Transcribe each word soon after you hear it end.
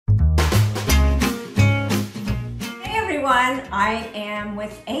everyone, I am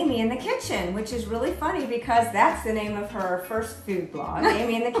with Amy in the kitchen, which is really funny because that's the name of her first food blog,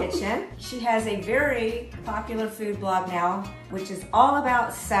 Amy in the Kitchen. She has a very popular food blog now, which is all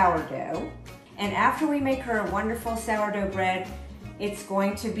about sourdough. And after we make her a wonderful sourdough bread, it's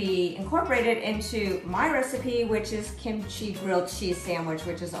going to be incorporated into my recipe, which is kimchi grilled cheese sandwich,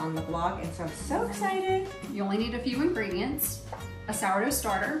 which is on the blog. And so I'm so excited. You only need a few ingredients: a sourdough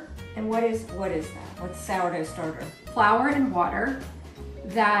starter. And what is that? What's sourdough starter? Flour and water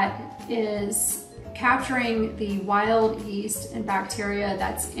that is capturing the wild yeast and bacteria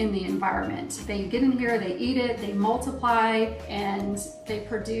that's in the environment. They get in here, they eat it, they multiply, and they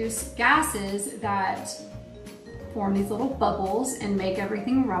produce gases that form these little bubbles and make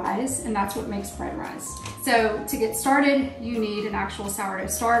everything rise, and that's what makes bread rise. So to get started, you need an actual sourdough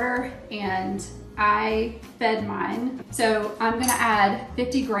starter, and I fed mine. So I'm gonna add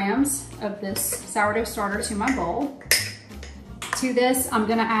 50 grams of this sourdough starter to my bowl. To this, I'm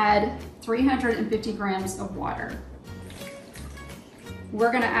gonna add 350 grams of water.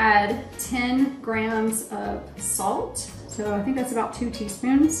 We're gonna add 10 grams of salt. So I think that's about 2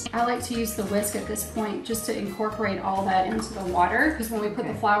 teaspoons. I like to use the whisk at this point just to incorporate all that into the water, because when we put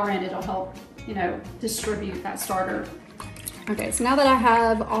the flour in, it'll help, you know, distribute that starter. Okay, so now that I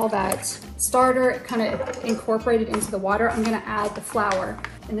have all that starter kind of incorporated into the water, I'm gonna add the flour.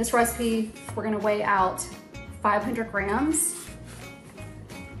 In this recipe, we're gonna weigh out 500 grams.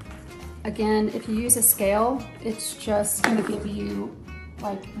 Again, if you use a scale, it's just gonna give you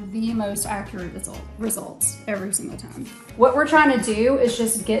like the most accurate results every single time. What we're trying to do is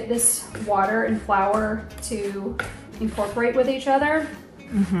just get this water and flour to incorporate with each other.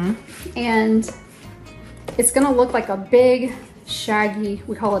 And it's gonna look like a big, shaggy,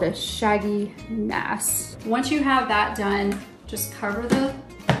 we call it a shaggy mass. Once you have that done, just cover the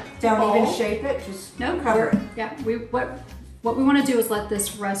bowl. Even shape it, just cover it. Yeah, what we wanna do is let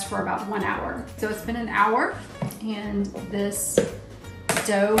this rest for about 1 hour. So it's been an hour, and this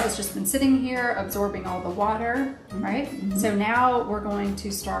dough has just been sitting here absorbing all the water, right? So now we're going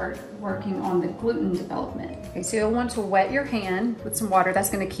to start working on the gluten development. Okay, so you'll want to wet your hand with some water. That's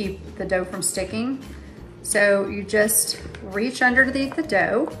gonna keep the dough from sticking. So you just reach underneath the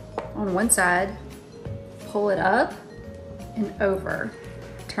dough on one side, pull it up and over.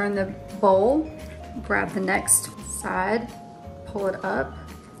 Turn the bowl, grab the next side, pull it up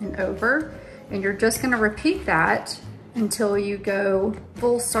and over. And you're just gonna repeat that until you go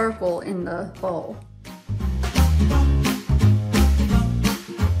full circle in the bowl.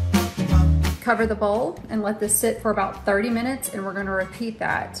 Cover the bowl and let this sit for about 30 minutes, and we're gonna repeat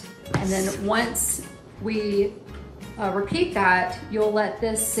that. And then once we repeat that, you'll let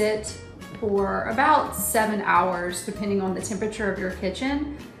this sit for about 7 hours, depending on the temperature of your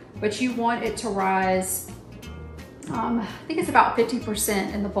kitchen. But you want it to rise, I think it's about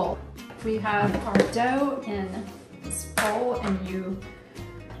 50% in the bowl. We have our dough in this bowl, and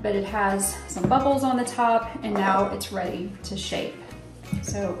but it has some bubbles on the top, and now it's ready to shape.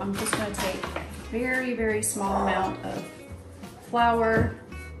 So I'm just gonna take a very, very small amount of flour.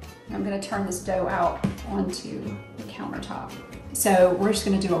 I'm gonna turn this dough out onto the countertop. So we're just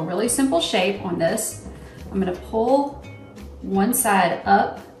gonna do a really simple shape on this. I'm gonna pull one side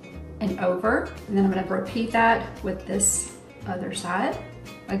up and over, and then I'm gonna repeat that with this other side.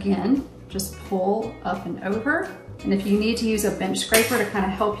 Again, just pull up and over. And if you need to use a bench scraper to kind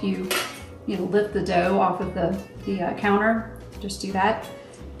of help you, lift the dough off of the counter, just do that.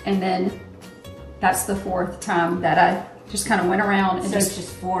 And then that's the 4th time that I just kind of went around. And so it's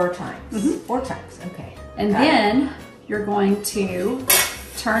just 4 times. 4 times, okay. And then you're going to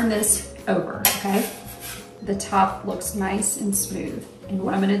turn this over, okay? The top looks nice and smooth. And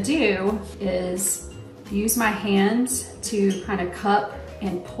what I'm gonna do is use my hands to kind of cup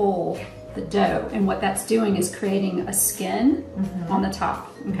and pull the dough, and what that's doing is creating a skin on the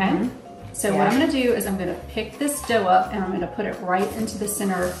top, okay? So what I'm gonna do is I'm gonna pick this dough up, and I'm gonna put it right into the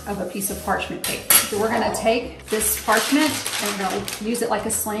center of a piece of parchment paper. So we're gonna take this parchment, and we're gonna use it like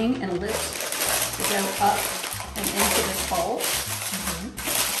a sling and lift the dough up and into this bowl.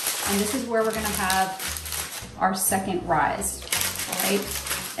 And this is where we're gonna have our second rise, all right?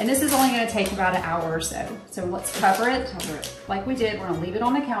 And this is only gonna take about an hour or so. So let's cover it like we did. We're gonna leave it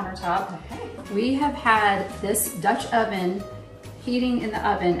on the countertop. Okay. We have had this Dutch oven heating in the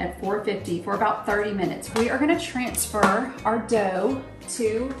oven at 450 for about 30 minutes. We are gonna transfer our dough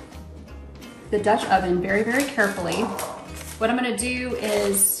to the Dutch oven very, very carefully. What I'm gonna do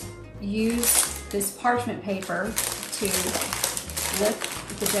is use this parchment paper to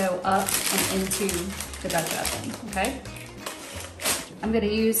lift the dough up and into the Dutch oven, okay? I'm gonna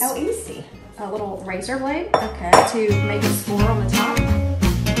use... How easy. a little razor blade Okay. to make a score on the top.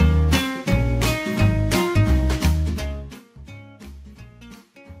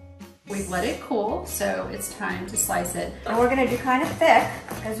 We've let it cool, so it's time to slice it. And we're gonna do kind of thick,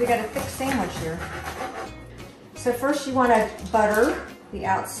 because we got a thick sandwich here. So first you wanna butter the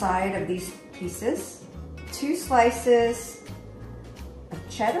outside of these pieces. 2 slices of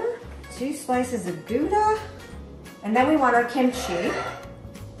cheddar, 2 slices of Gouda, and then we want our kimchi,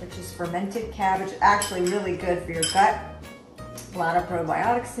 which is fermented cabbage, actually really good for your gut. A lot of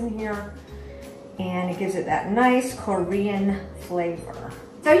probiotics in here, and it gives it that nice Korean flavor.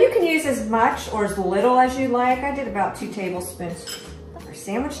 So you can use as much or as little as you like. I did about 2 tablespoons of our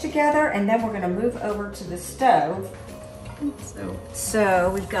sandwich together, and then we're gonna move over to the stove. So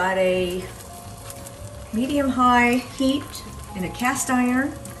we've got a medium-high heat in a cast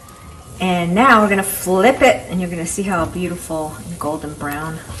iron, and now we're gonna flip it, and you're gonna see how beautiful and golden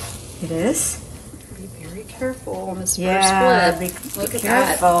brown it is. Be very careful on this Yeah, first flip. be Look at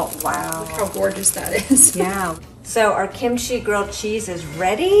careful. that. Wow. Look how gorgeous that is. Yeah. So our kimchi grilled cheese is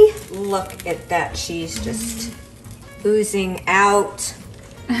ready. Look at that cheese just oozing out.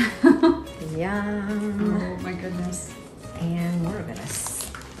 Yum. Oh my goodness. And we're gonna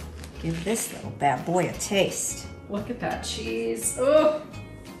give this little bad boy a taste. Look at that cheese. Oh,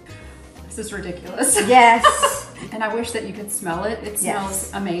 this is ridiculous. Yes. And I wish that you could smell it. It smells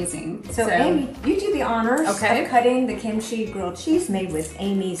amazing. So Amy, you do the honors of cutting the kimchi grilled cheese made with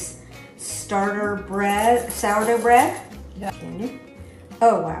Amy's sourdough bread. Yeah. Can you?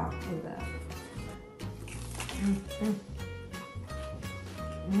 Oh wow, look at that.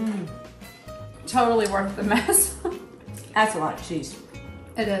 Totally worth the mess. That's a lot of cheese.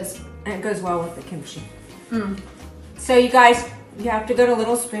 It is. And it goes well with the kimchi. So you guys, you have to go to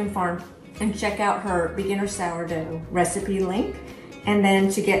Little Spoon Farm and check out her beginner sourdough recipe link. And then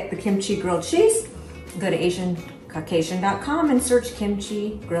to get the kimchi grilled cheese, go to AsianCaucasian.com and search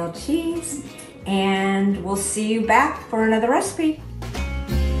kimchi grilled cheese. And we'll see you back for another recipe.